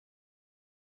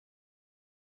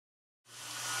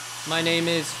My name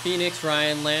is Phoenix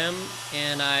Ryan Lamb,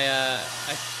 and I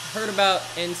heard about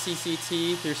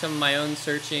NCCT through some of my own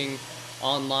searching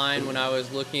online when I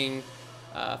was looking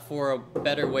for a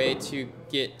better way to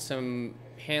get some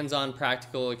hands-on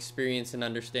practical experience and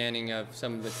understanding of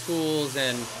some of the tools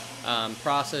and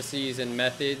processes and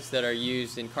methods that are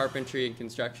used in carpentry and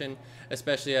construction,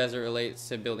 especially as it relates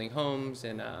to building homes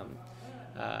and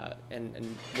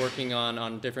working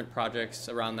on different projects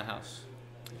around the house.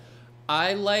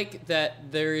 I like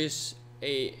that there is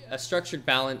a structured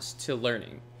balance to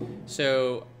learning.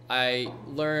 So I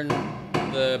learn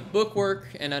the book work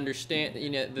and understand,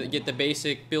 get the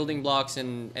basic building blocks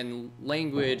and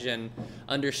language and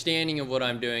understanding of what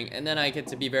I'm doing. And then I get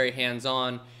to be very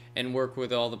hands-on and work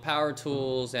with all the power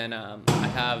tools. And I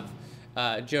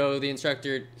have Joe, the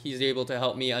instructor, he's able to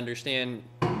help me understand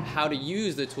how to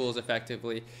use the tools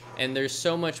effectively. And there's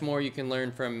so much more you can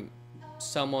learn from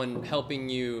someone helping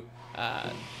you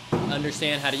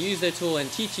understand how to use the tool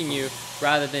and teaching you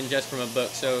rather than just from a book.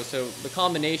 So the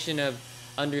combination of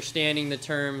understanding the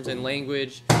terms and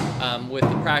language with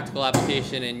the practical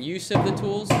application and use of the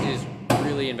tools is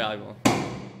really invaluable.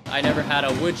 I never had a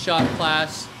woodshop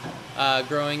class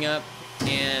growing up,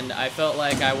 and I felt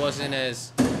like I wasn't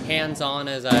as hands-on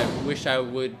as I wish I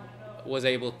was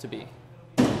able to be.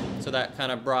 So that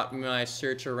kind of brought my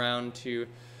search around to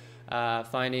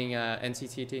finding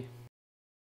NCCT.